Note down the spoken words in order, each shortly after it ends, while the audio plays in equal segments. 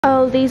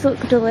Oh, these look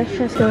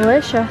delicious.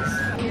 Delicious.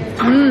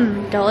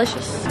 Mmm,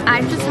 delicious.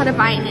 I've just had a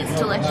bite and it's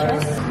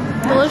delicious.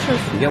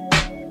 Delicious. Yep.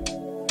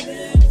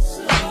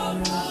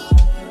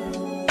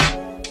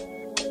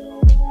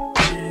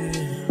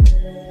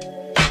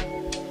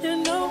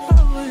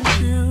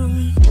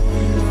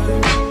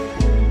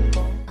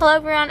 Hello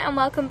everyone and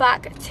welcome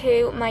back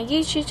to my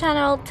YouTube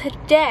channel.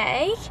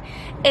 Today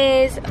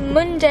is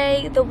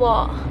Monday the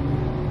what?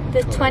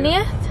 The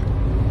 20th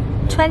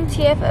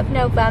of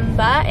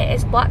November. It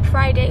is Black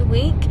Friday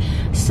week,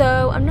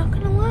 so I'm not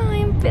gonna lie,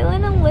 I'm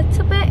feeling a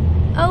little bit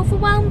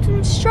overwhelmed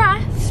and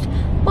stressed,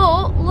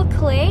 but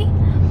luckily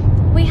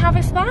we have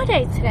a spa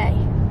day today,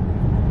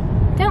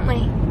 don't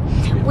we?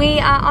 We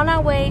are on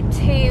our way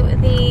to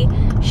the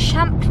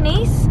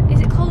Champney,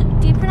 is it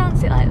called, do you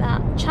pronounce it like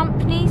that?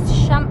 Champney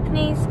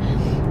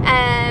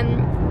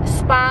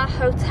spa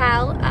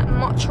hotel at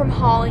Mottram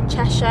Hall in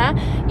Cheshire.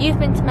 You've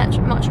been to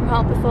Mottram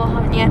Hall before,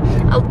 haven't you?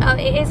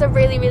 It is a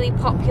really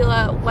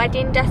popular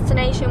wedding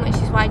destination, which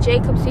is why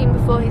Jacob's seen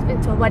before, he's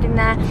been to a wedding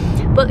there.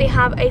 But they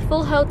have a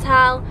full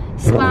hotel,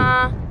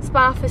 spa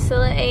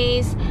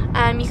facilities,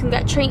 you can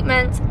get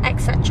treatments,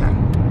 etc.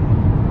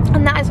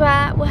 And that is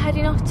where we're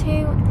heading off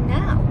to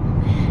now.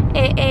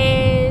 It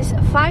is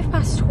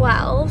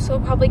 12:05, so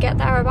we'll probably get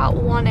there about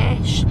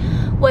 1ish.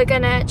 We're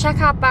gonna check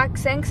our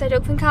bags in because I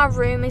don't think our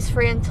room is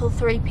free until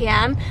 3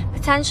 PM.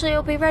 Potentially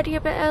it'll be ready a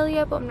bit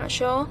earlier, but I'm not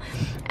sure.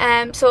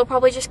 So we'll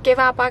probably just give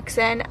our bags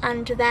in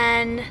and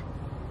then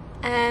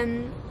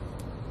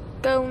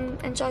go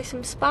and enjoy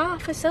some spa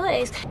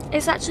facilities.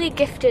 It's actually a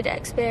gifted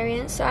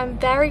experience, so I'm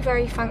very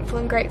thankful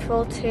and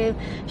grateful to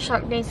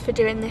Champney for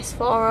doing this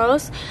for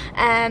us.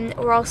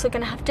 We're also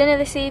going to have dinner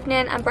this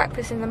evening and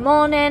breakfast in the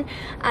morning,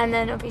 and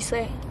then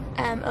obviously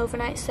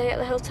overnight stay at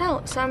the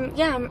hotel. So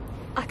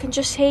I can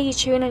just hear you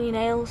chewing on your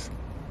nails.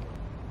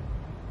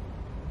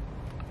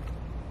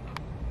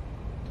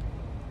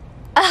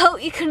 I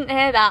hope you couldn't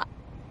hear that.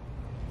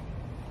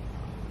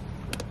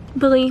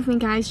 Believe me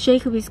guys,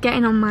 Jacob is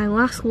getting on my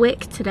last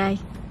wick today.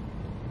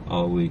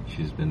 All week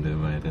she's been doing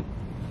my head.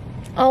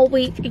 All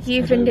week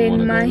you've been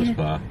doing my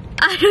hair.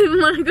 I don't even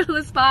want to go to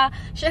the spa.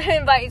 Should have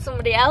invited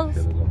somebody else.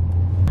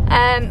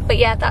 But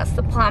yeah, that's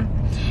the plan.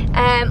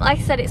 Like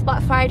I said, it's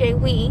Black Friday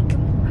week.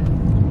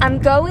 I'm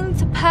going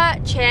to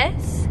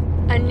purchase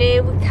a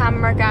new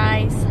camera,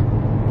 guys.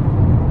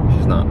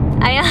 She's not.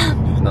 I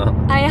am. She's not.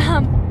 I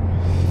am.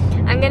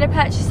 I'm going to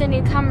purchase a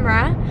new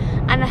camera,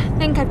 and I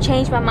think I've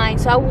changed my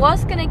mind. So I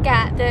was going to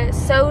get the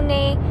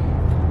Sony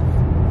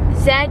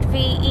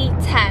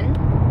ZV-E10.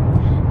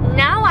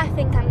 Now I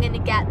think I'm going to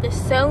get the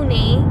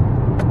Sony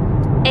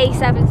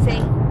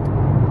A7C.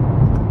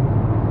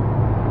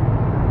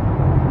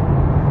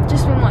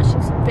 Just been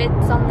watching some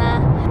vids on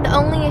there. The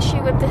only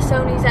issue with the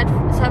Sony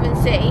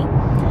Z7C,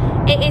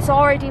 it is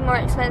already more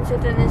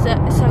expensive than the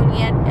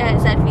Sony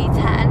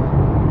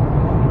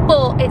ZV-10,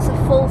 but it's a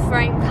full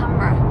frame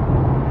camera.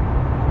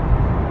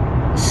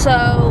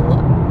 So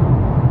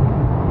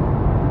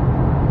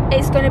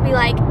it's going to be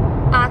like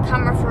our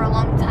camera for a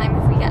long time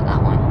if we get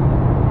that one.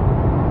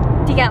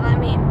 Do you get what I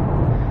mean?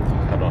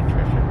 I don't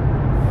trust you.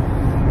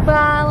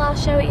 Well, I'll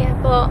show it you.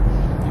 But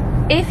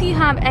if you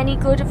have any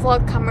good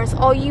vlog cameras,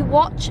 or you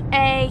watch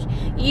a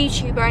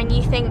YouTuber and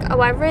you think, oh,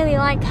 I really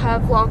like her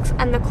vlogs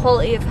and the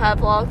quality of her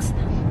vlogs,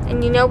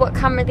 and you know what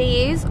camera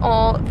they use,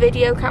 or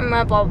video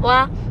camera, blah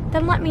blah,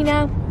 then let me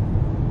know,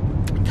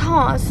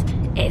 because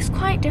it's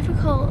quite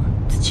difficult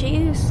to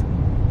choose.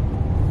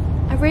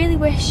 I really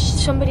wish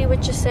somebody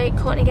would just say,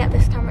 Courtney, get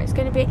this camera, it's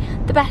going to be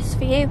the best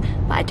for you,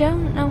 but I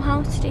don't know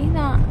how to do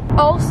that.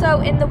 Also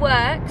in the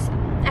works,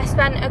 I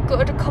spent a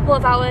good couple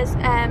of hours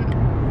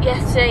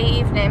yesterday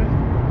evening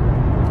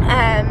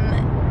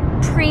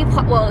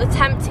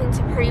attempting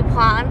to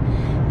pre-plan,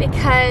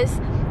 because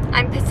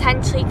I'm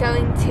potentially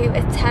going to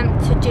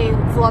attempt to do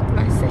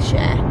Vlogmas this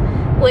year,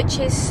 which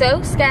is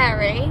so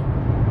scary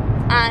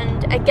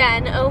and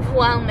again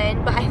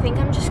overwhelming, but I think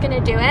I'm just gonna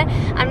do it.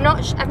 I've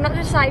not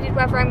decided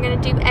whether I'm gonna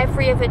do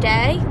every other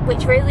day,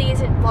 which really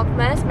isn't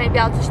Vlogmas. Maybe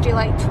I'll just do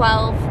like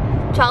 12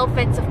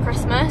 vids of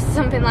Christmas,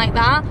 something like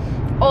that,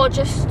 or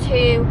just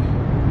to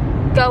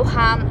go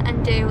ham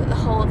and do the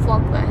whole of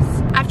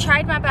Vlogmas. I've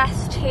tried my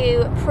best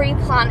to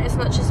pre-plan as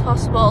much as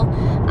possible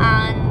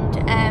and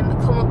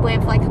come up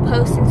with like a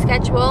posting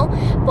schedule,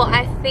 but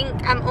I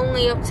think I'm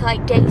only up to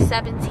like day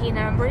 17 and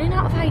I'm running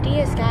out of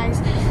ideas,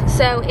 guys.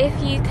 So if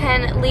you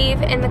can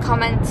leave in the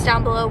comments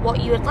down below what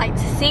you would like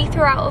to see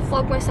throughout a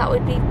Vlogmas, that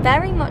would be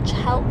very much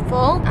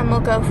helpful, and we'll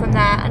go from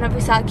there. And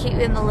obviously I'll keep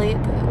you in the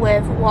loop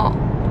with what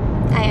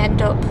I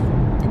end up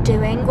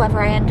doing,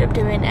 whether I end up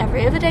doing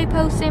every other day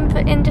posting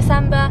in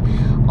December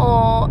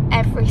or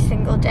every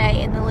single day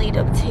in the lead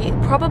up to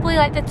probably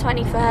like the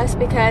 21st,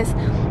 because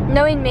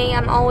knowing me,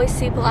 I'm always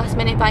super last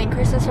minute buying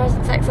Christmas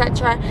presents,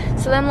 etc.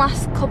 So then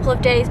last couple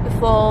of days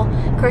before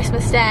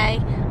Christmas Day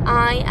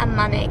I am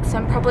manic, so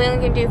I'm probably only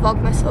going to do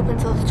Vlogmas up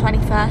until the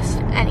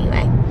 21st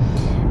anyway.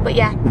 But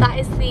yeah, that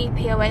is the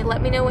POA.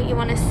 Let me know what you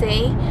want to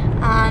see,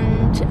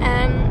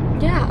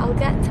 and yeah, I'll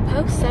get to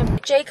post them.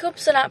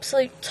 Jacob's an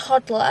absolute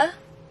toddler.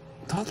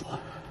 Toddler?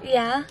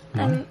 Yeah,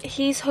 and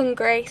he's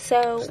hungry,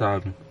 so...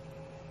 Starving.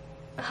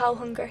 How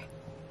hungry?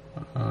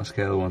 On a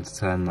scale of 1 to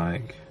 10,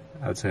 like,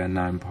 I'd say a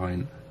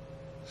 9.6.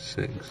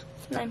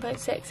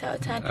 9.6 out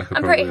of 10. I could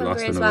I'm pretty probably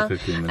last hungry as another well.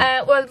 15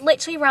 minutes. We're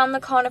literally around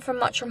the corner from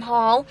Mottram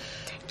Hall.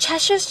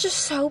 Cheshire's just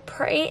so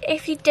pretty.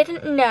 If you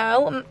didn't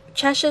know,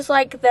 Cheshire's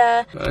like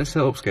the... It's the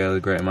upscale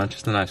of Greater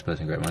Manchester. Nice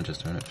place in Greater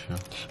Manchester, isn't it? Sure.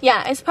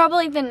 Yeah, it's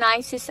probably the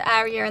nicest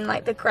area in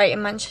like the Greater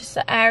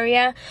Manchester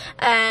area.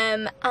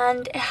 And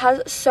it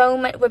has so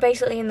much... We're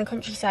basically in the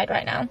countryside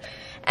right now.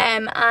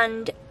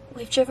 And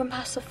we've driven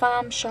past the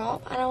farm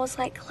shop and I was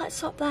like, let's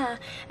stop there.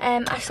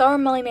 I saw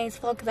on Molly May's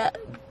vlog that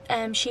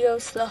she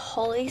goes to the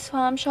Hollies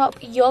farm shop.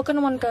 You're going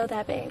to want to go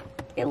there, babe.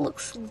 It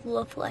looks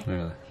lovely.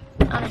 Really?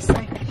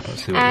 Honestly.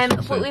 Let's see what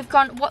this But we've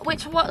gone... What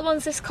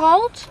one's this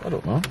called? I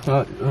don't know.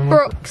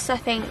 Brooks, I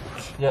think.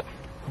 Yep.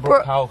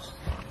 Brook House.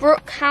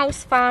 Brook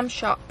House Farm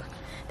Shop.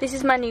 This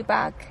is my new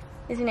bag.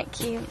 Isn't it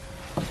cute?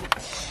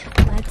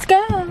 Let's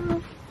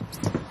go.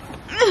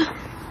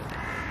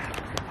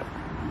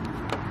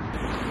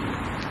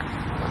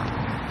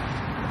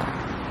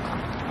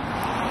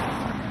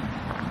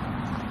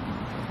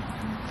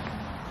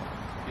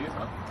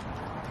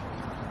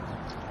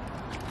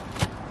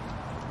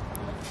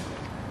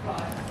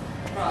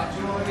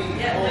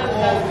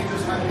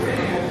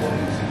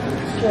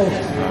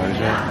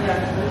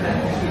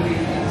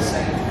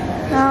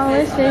 Oh,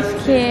 this is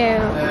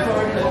cute.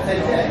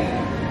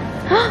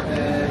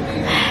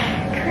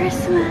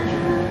 Christmas.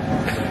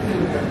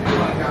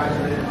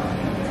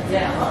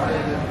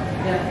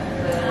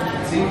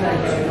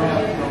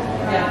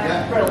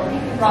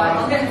 Right,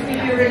 I'll get to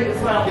give you a ring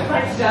as well.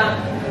 Thanks, Dan.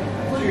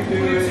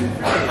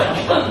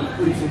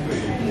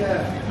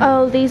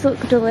 Oh, these look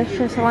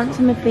delicious. I want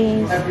some of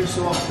these.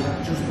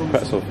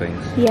 Pretzel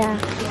things. Yeah.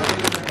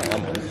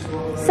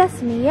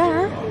 Sesame,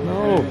 yeah.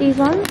 No. These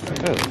ones.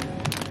 Oh.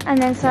 And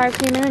then sour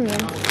cream and onion.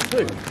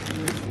 Two.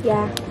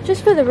 Yeah.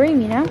 Just for the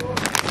room, you know.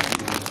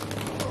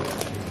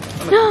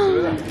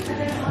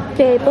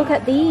 Babe, look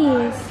at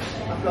these.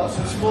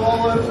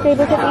 Babe,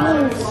 look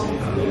at these.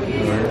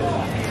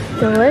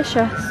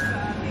 Delicious.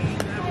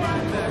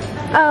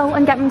 Oh,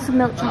 and get me some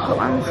milk chocolate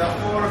ones.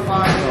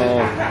 Oh.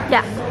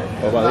 Yeah.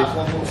 What about these?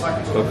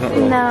 Coconut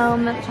roll? No,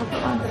 milk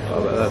chocolate ones. What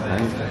about that?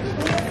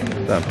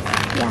 Them?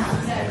 Yeah.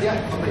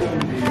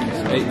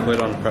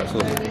 £8 on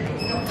pretzels.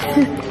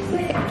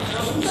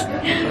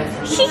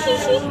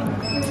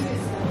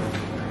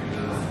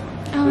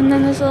 Oh, and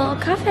then there's a little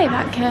cafe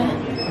back here.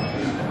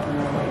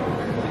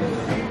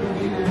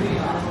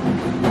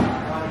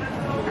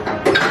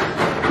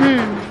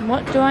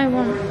 What do I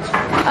want?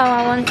 Oh,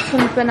 I want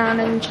some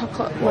banana and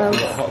chocolate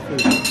loaves. Hot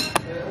food.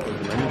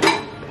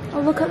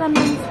 Oh, look at them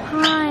mince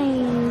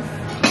pies.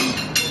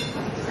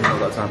 I've not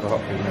got time for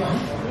hot food now.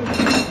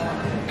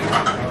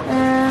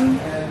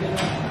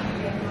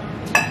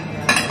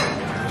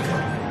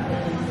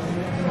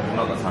 I've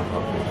not got time for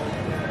hot food.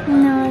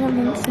 No, I don't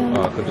think so.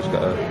 Oh, I could just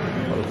get a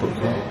cooked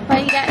one. Why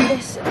don't you get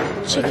this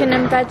chicken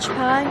and veg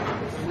pie?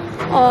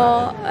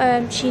 Or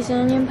cheese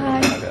and onion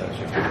pie? I'll get a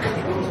chicken.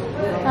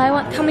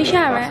 Can we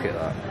share it? Basket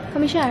that.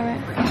 Can we share it?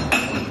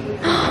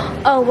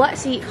 Oh,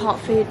 let's eat hot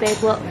food,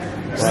 babe. Look.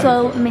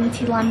 Slow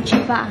minty lamb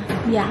chipper.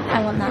 Yeah,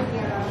 I want that.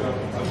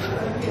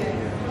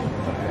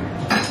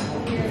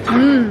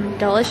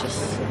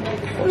 Delicious.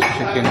 What's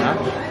chicken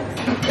hash?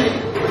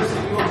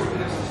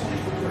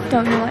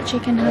 Don't know what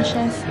chicken hash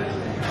is.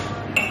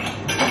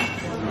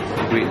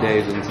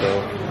 Weekdays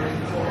until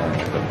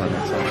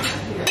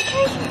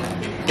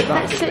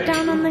Let's sit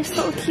down on this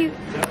little cute...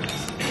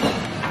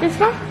 This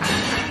one?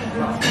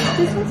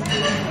 This one?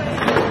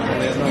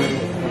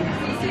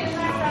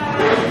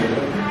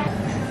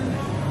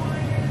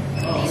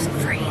 It's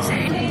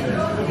freezing.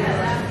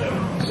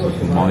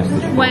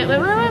 Wait.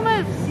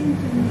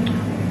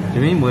 Do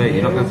you mean wait?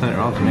 You're not going to turn it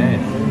around to me?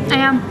 I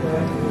am.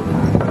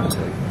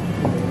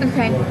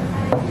 Okay.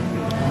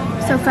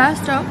 So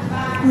first up,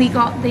 we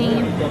got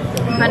the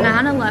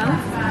banana loaf.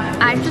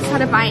 I've just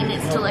had a bite and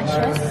it's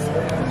delicious.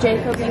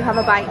 Jacob, you have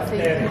a bite so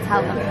you can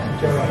tell them.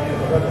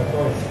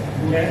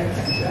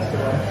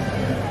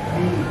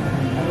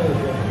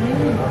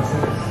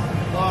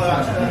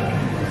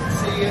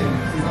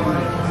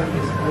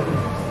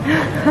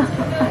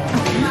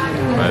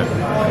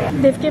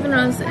 They've given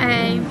us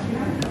a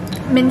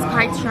mince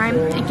pie to try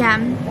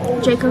again.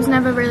 Jacob's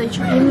never really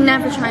tried. He's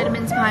never tried a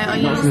mince pie, or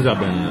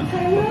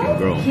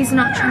he's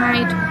not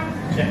tried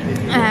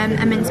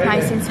a mince pie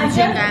since he was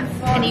younger,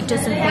 and he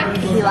doesn't think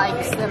he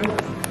likes them.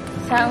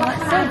 So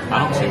let's see. I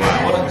don't see why I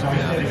want it to be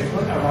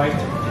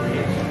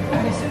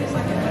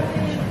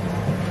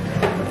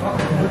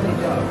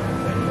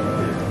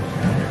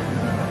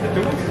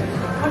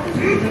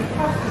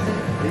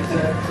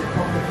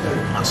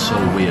That's so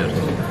weird.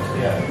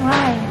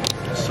 Why?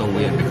 It's so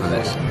weird because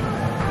it's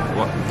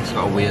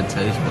got a weird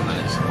taste, but then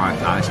it's quite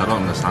nice. I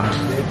don't understand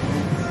it.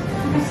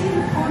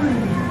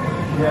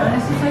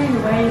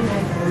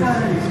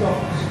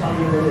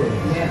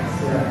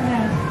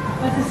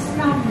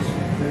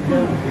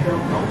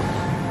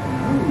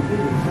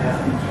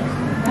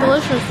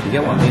 Delicious. You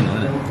get what I mean,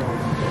 don't you?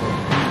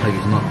 Like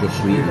it's not just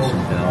sweet, there's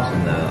something else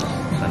in there that's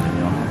sending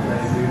me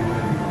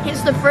off.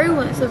 It's the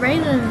fruit, it's the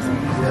raisins.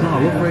 No,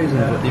 I love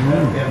raisins, what do you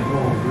mean?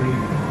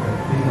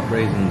 It's not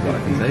raisins that I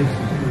can taste.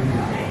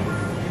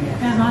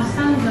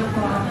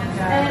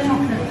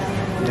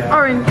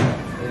 Orange.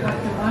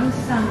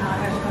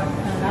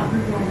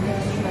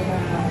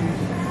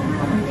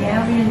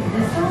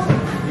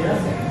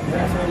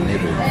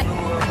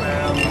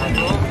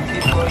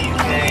 Before you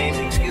came,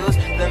 excuse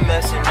the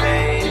mess it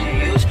made. It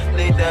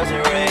usually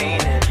doesn't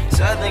rain in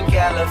Southern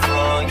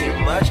California,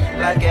 much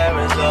like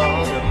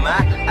Arizona.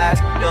 My eyes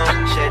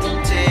don't shed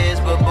tears,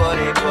 but boy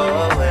they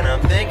pour when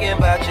I'm thinking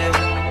about you.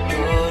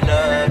 You no,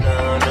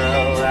 no,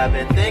 no. I've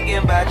been thinking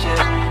about you.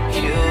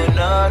 You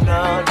no,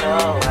 no,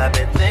 no. I've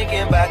been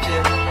thinking about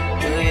you.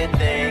 Do you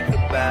think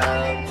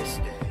about this?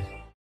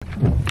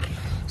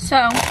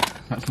 So,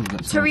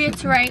 to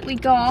reiterate, we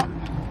got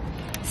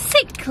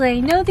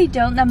sickly. No, they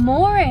don't. They're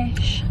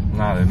Moorish.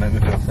 No, they make me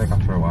feel sick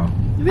after a while.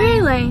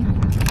 Really?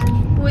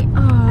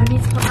 I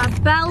need to put my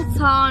belt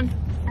on.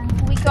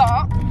 We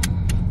got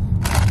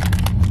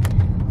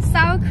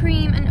sour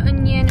cream and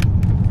onion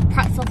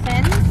pretzel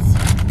thins,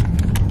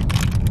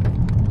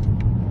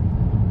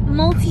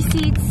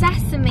 multi-seed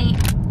sesame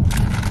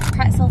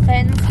pretzel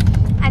thins,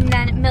 and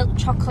then milk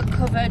chocolate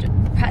covered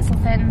pretzel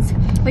thins.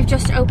 We've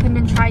just opened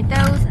and tried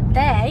those.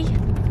 They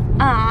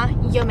are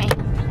yummy,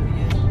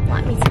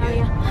 let me tell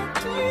you.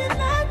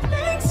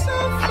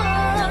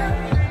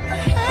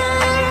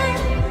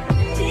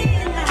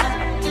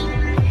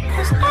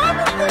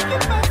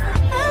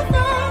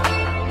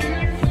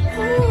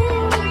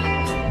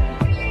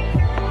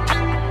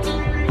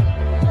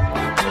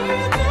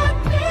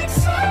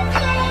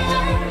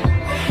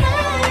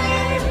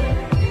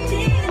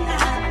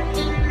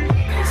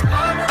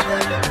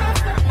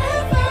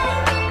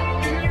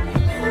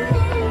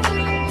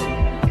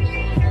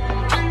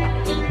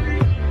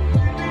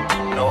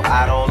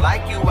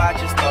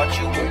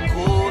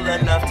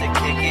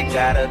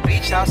 Got a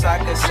beach house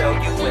I could sell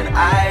you in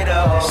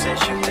Idaho.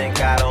 Since you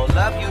think I don't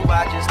love you,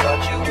 I just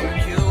thought you were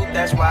cute.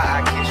 That's why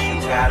I kiss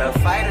you. Got a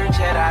fighter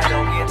jet, I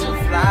don't get to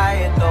fly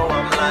it though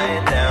I'm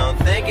lying down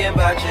thinking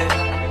about you.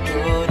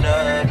 You no,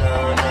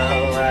 no,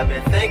 no. I've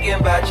been thinking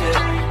about you.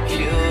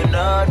 You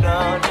no,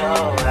 no,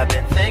 no. I've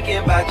been thinking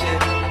about you.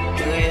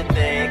 Do you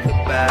think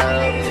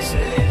about this? Do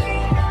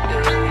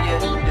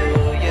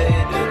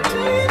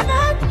you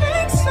not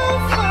think so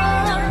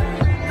far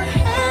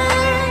ahead?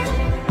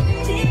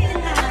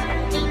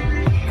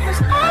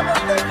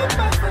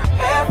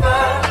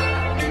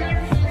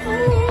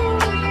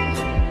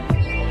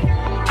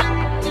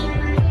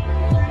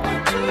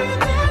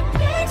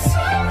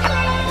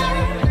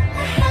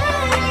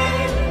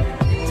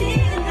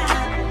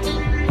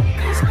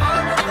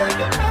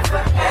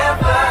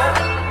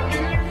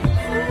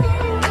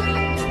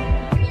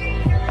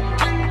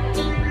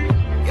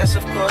 Yes,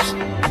 of course.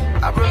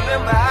 I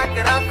remember, how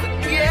could I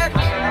forget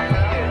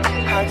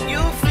how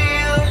you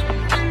feel?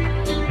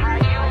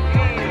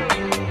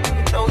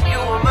 You know you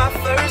were my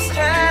first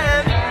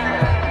time,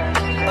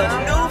 a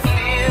new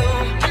feel.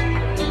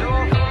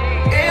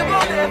 It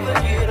won't ever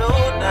get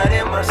old, not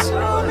in my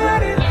soul,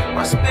 not in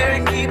my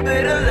spirit, keep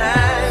it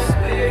alive.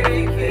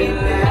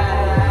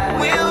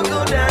 We'll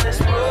go down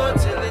this road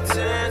till it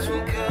turns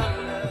from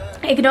color.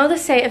 Ignore the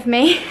state of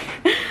me.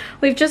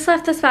 We've just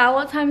left the spa.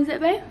 What time is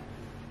it, babe?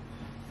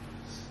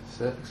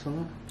 6,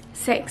 something?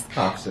 6.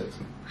 Half 6.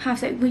 Half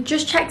 6. We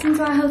just checked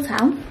into our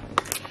hotel.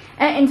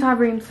 Into our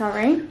room,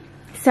 sorry.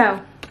 So,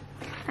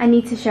 I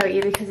need to show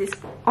you because it's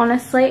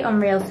honestly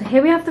unreal. So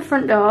here we have the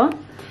front door.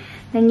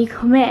 Then you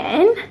come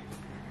in.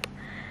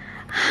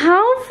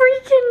 How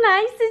freaking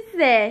nice is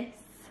this?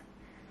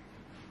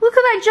 Look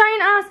at that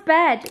giant ass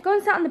bed. Go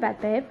and sit on the bed,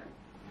 babe.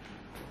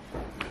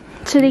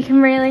 So they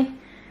can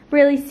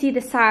really see the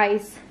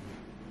size.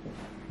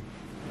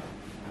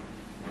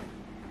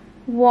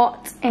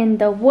 What in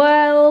the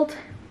world?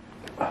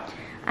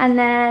 And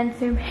then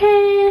through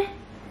here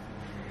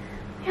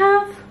we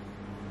have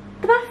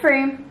the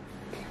bathroom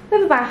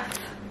with a bath.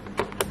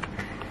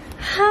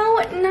 How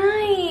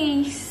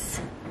nice.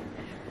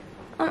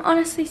 I'm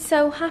honestly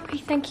so happy.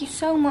 Thank you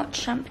so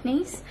much,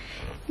 Champneys.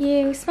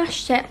 You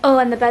smashed it. Oh,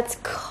 and the bed's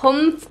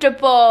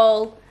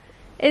comfortable,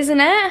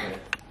 isn't it?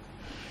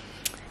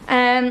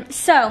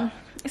 So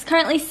it's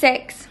currently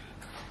 6.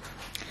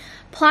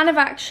 Plan of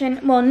action,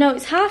 well no,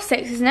 it's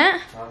 6:30, isn't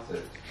it?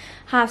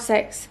 6:30.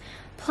 6:30.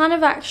 Plan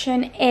of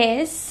action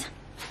is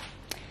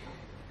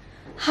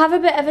have a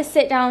bit of a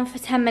sit down for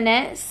 10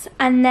 minutes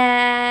and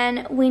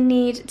then we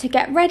need to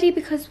get ready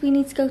because we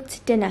need to go to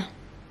dinner.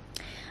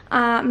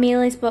 Our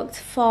meal is booked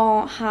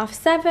for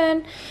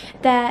 7:30.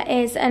 There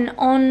is an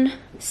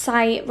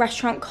on-site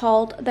restaurant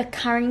called the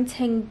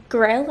Carrington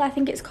Grill, I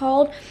think it's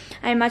called.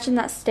 I imagine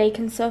that's steak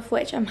and stuff,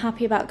 which I'm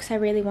happy about because I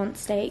really want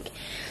steak.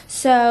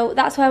 So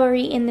that's why we're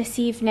eating this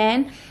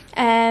evening.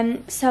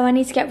 So I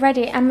need to get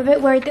ready. I'm a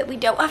bit worried that we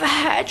don't have a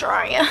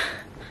hairdryer.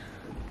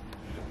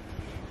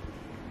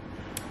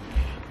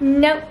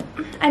 Nope.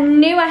 I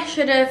knew I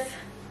should have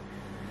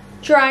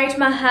dried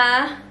my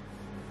hair.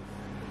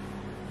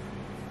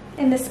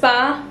 in the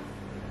spa.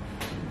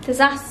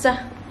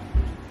 Disaster.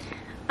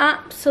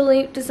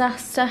 Absolute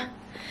disaster.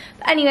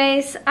 But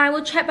anyways, I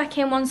will check back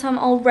in once I'm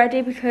all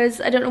ready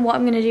because I don't know what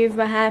I'm going to do with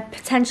my hair.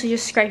 Potentially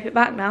just scrape it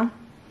back now.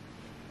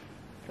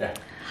 Yeah.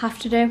 Have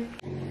to do.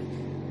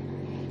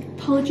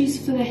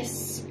 Apologies for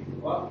this.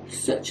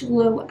 Such a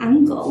low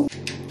angle.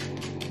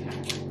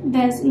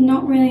 There's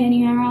not really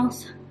anywhere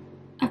else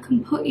I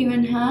can put you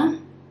in here.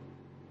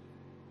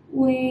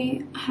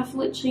 We have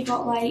literally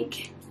got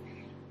like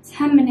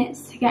 10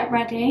 minutes to get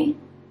ready.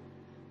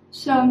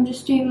 So I'm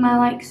just doing my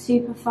like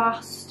super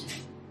fast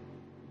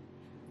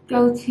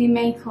go-to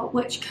makeup,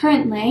 which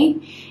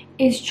currently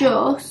is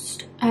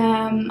just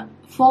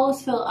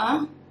flawless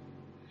filter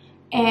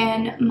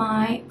in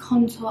my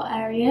contour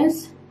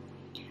areas,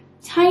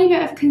 tiny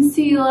bit of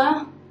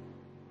concealer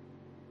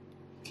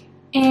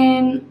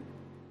in,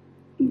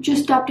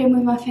 just dabbed in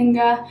with my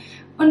finger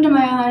under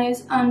my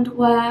eyes and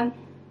where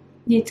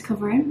needs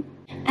covering,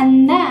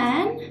 and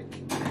then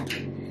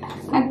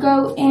I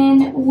go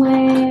in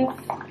with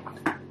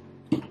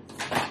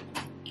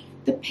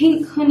the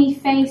Pink Honey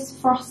Face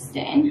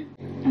frosting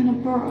and a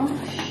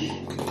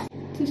brush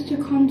just to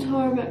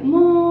contour a bit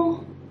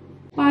more.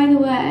 By the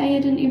way, I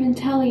didn't even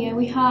tell you,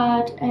 we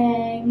had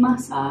a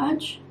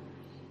massage.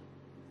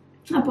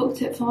 I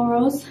booked it for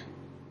us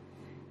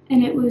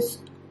and it was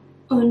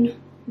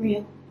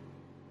unreal.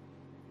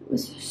 It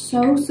was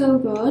so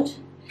good.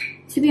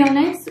 To be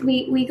honest,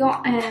 we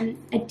got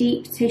a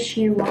deep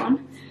tissue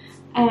one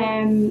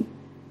and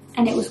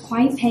it was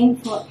quite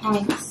painful at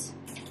points.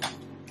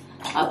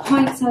 At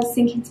points I was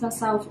thinking to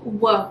myself,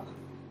 whoa,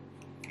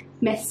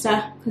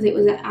 mister,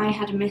 because I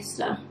had a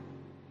mister.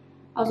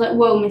 I was like,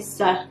 whoa,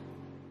 mister.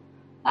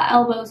 That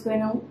elbow was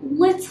going a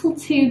little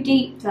too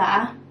deep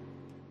there.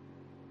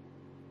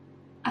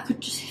 I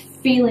could just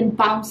feel it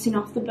bouncing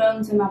off the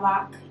bones in my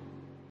back.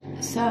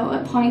 So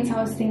at points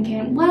I was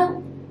thinking,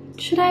 well,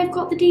 should I have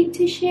got the deep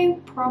tissue?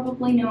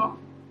 Probably not.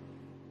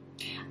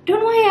 I don't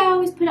know why I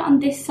always put it on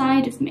this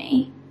side of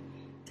me,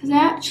 because I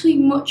actually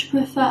much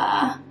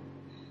prefer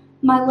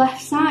my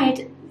left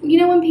side. You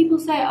know when people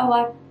say,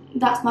 oh,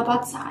 that's my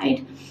bad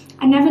side?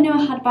 I never knew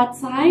I had a bad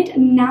side,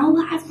 and now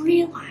that I've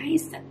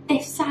realised that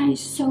this side is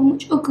so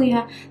much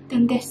uglier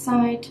than this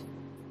side.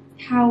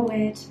 How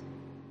weird.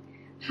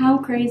 How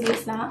crazy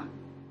is that?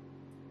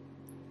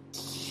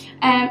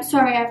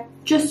 Sorry, I've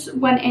just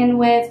went in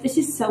with, this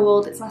is so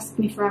old, it's lasted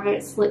me forever,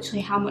 it's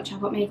literally how much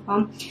I've got makeup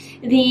on.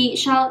 The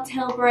Charlotte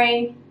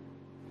Tilbury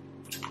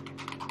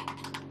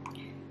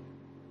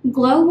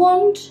Glow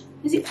Wand,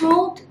 is it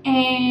called?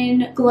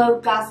 In Glow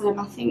Gasm,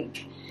 I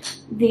think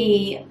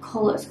the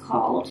colour's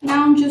called.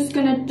 Now I'm just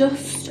going to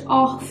dust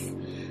off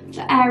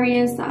the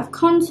areas that I've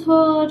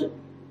contoured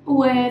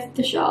with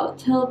the Charlotte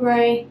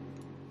Tilbury,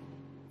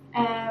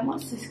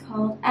 what's this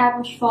called?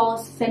 Airbrush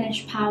Flawless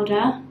Finish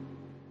Powder.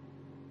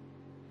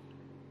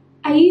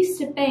 I used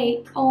to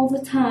bake all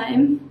the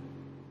time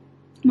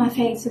my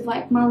face with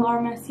like my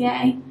Laura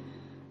Mercier,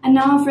 and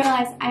now I've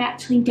realised I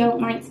actually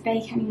don't like to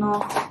bake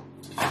anymore.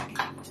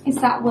 Is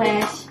that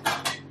weird?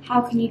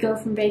 How can you go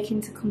from baking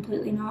to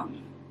completely not?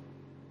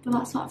 But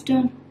that's what I've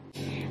done.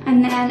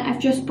 And then I've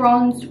just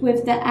bronzed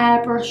with the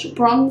Airbrush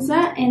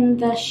Bronzer in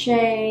the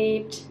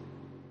shade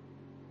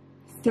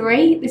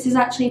 3. This is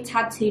actually a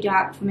tad too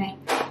dark for me,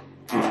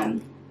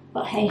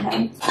 but hey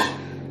ho.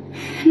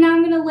 Now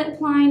I'm going to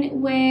lip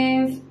line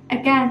with,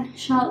 again,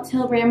 Charlotte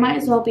Tilbury. I might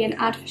as well be an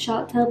ad for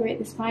Charlotte Tilbury at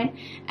this point.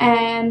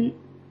 In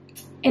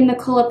the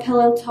colour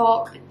Pillow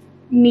Talk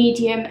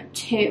Medium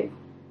 2.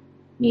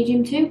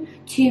 Medium 2?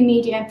 2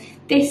 medium.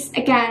 This,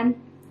 again,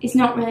 is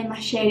not really my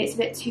shade. It's a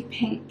bit too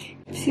pink.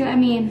 See what I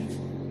mean?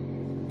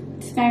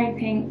 It's very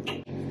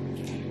pink.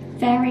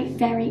 Very,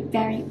 very,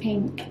 very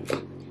pink.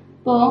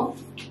 But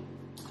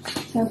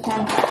it's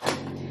okay.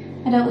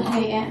 I don't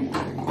hate it.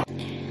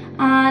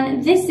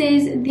 And this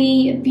is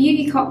the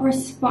Beauty Crop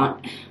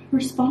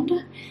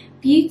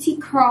Beauty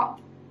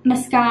Crop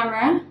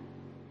Mascara,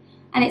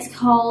 and it's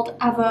called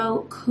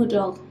Avo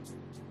Cuddle.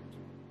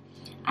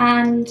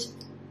 And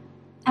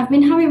I've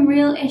been having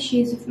real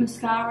issues with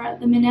mascara at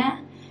the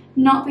minute,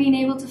 not being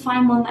able to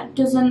find one that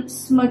doesn't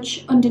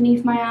smudge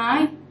underneath my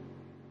eye,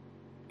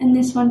 and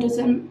this one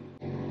doesn't.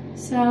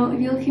 So if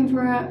you're looking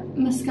for a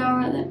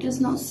mascara that does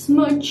not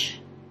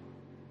smudge,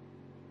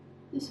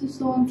 this is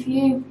the one for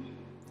you.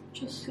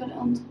 Just got it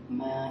on top of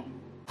my eye.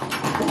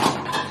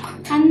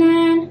 And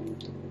then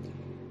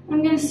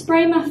I'm going to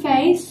spray my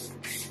face.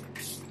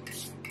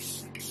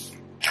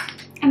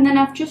 And then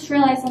I've just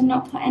realised I've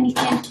not put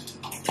anything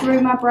through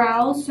my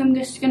brows, so I'm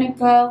just going to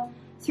go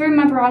through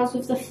my brows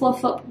with the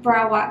Fluff Up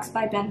Brow Wax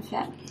by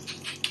Benefit.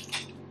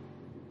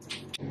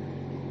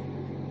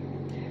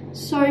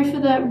 Sorry for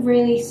the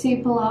really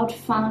super loud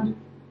fan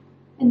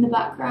in the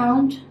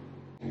background.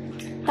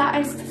 That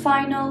is the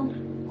final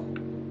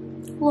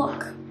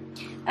look.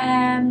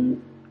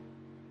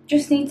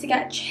 Just need to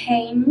get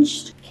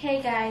changed.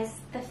 Okay guys,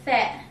 the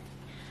fit.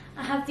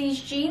 I have these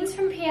jeans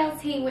from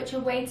PLT which are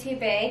way too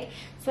big,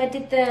 so I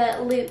did the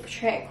loop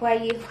trick where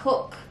you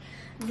hook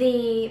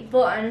the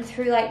button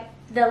through like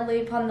the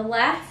loop on the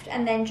left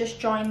and then just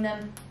join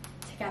them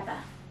together.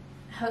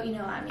 I hope you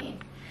know what I mean.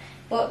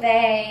 But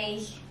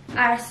they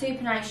are a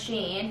super nice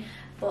jean,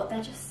 but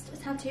they're just a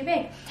tad too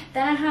big.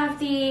 Then I have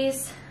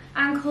these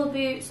ankle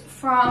boots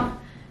from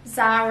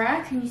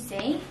Zara, can you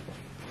see?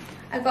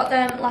 I got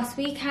them last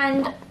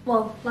weekend,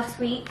 well, last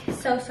week,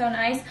 so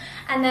nice.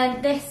 And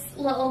then this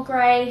little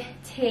grey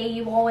tee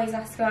you always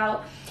ask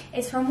about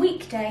is from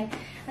Weekday.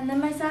 And then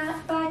my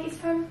bag is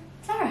from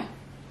Zara.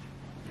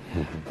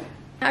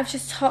 I've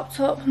just topped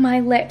up my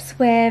lips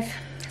with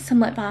some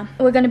lip balm.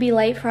 We're going to be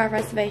late for our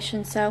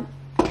reservation, so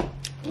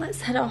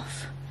let's head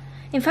off.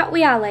 In fact,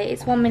 we are late,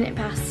 it's 1 minute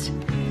past.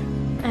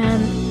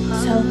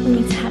 So we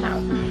need to head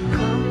out.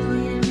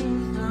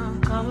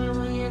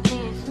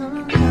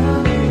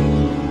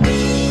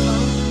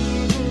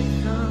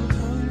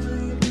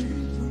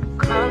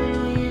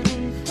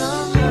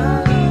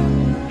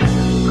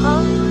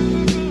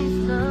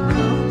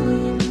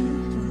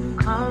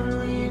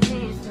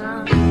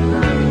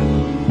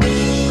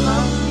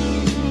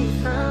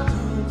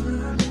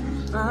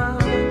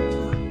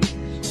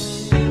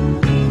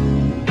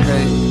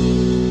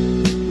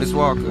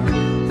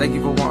 Thank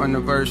you for wanting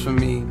a verse from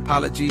me.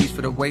 Apologies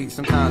for the wait,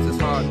 sometimes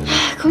it's hard.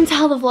 Come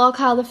tell the vlog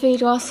how the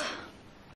food was.